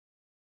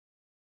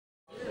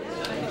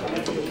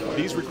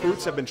These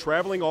recruits have been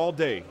traveling all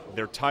day.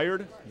 They're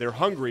tired, they're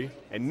hungry,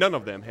 and none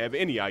of them have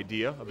any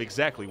idea of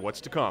exactly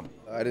what's to come.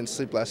 I didn't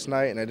sleep last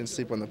night, and I didn't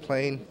sleep on the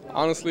plane.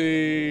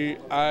 Honestly,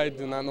 I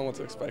did not know what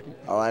to expect.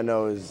 All I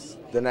know is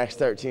the next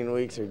 13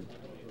 weeks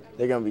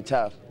they're going to be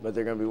tough, but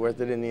they're going to be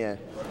worth it in the end.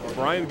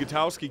 Brian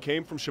Gutowski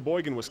came from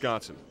Sheboygan,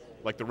 Wisconsin.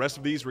 Like the rest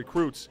of these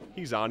recruits,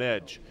 he's on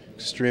edge.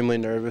 Extremely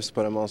nervous,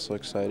 but I'm also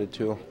excited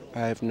too. I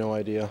have no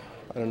idea.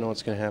 I don't know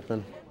what's going to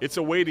happen. It's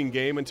a waiting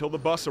game until the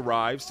bus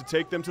arrives to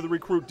take them to the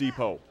recruit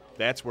depot.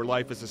 That's where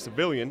life as a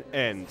civilian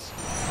ends.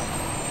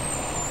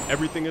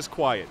 Everything is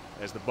quiet.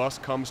 As the bus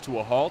comes to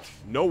a halt,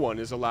 no one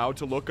is allowed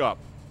to look up.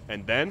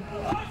 And then...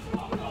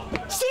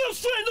 Sit up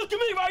straight, look at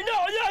me right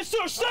now. Yeah,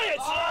 sir, say it.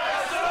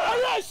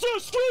 Yeah, sir,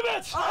 scream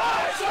it.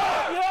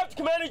 You have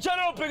Commanding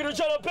General, Brigadier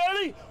General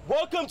Bailey.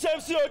 Welcome to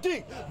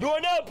MCRD. You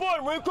are now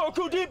aboard Marine Corps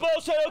Crew Depot,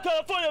 San Diego,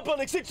 California,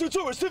 Building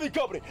 622, Receiving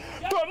Company.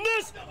 From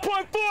this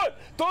point forward,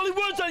 the only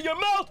words out of your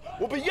mouth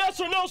will be yes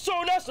or no, sir,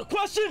 when asked a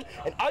question.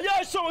 And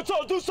aye, sir, when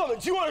told to do something.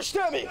 Do you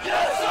understand me?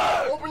 Yes,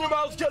 sir. Open your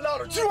mouths, get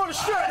louder. Do you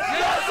understand?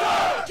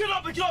 Yes, sir. Get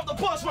up and get off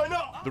the bus right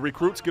now. The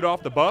recruits get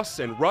off the bus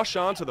and rush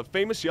on to the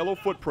famous yellow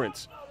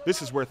footprints.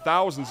 This is where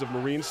thousands of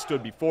Marines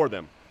stood before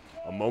them.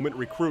 A moment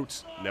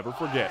recruits never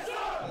forget.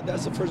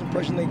 That's the first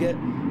impression they get.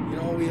 You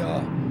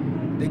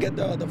know, they get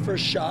the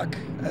first shock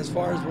as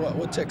far as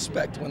what to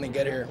expect when they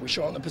get here. We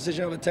show them the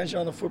position of attention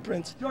on the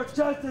footprints. Your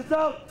chest is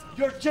out.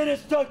 Your chin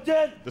is tucked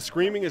in. The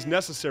screaming is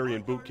necessary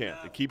in boot camp.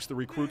 It keeps the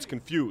recruits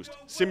confused,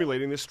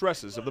 simulating the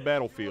stresses of the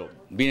battlefield.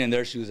 Being in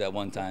their shoes at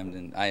one time,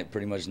 and I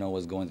pretty much know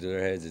what's going through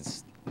their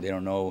heads. They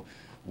don't know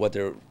what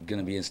they're going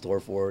to be in store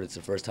for. It's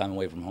the first time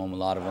away from home, a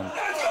lot of them.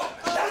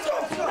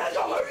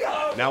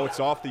 Now it's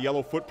off the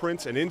yellow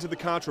footprints and into the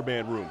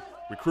contraband room.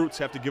 Recruits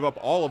have to give up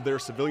all of their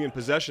civilian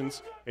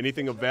possessions.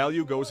 Anything of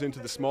value goes into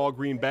the small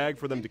green bag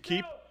for them to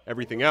keep.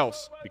 Everything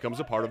else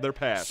becomes a part of their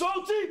past.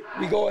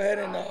 We go ahead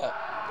and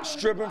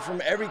strip them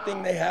from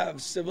everything they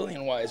have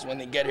civilian-wise when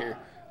they get here.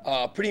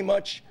 Pretty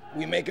much,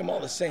 we make them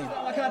all the same.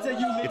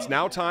 It's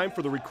now time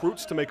for the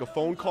recruits to make a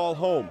phone call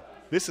home.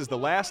 This is the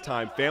last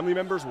time family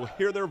members will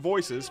hear their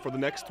voices for the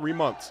next 3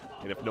 months.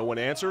 And if no one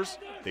answers,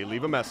 they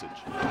leave a message.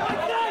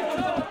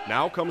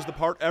 Now comes the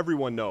part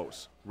everyone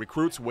knows.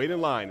 Recruits wait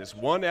in line as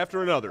one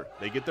after another,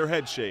 they get their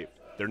heads shaved.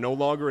 They're no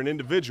longer an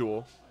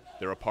individual,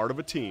 they're a part of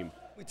a team.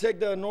 We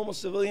take the normal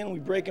civilian, we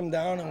break him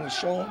down, and we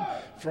show him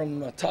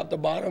from top to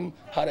bottom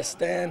how to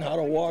stand, how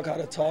to walk, how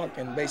to talk,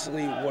 and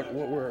basically what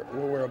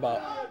we're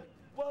about.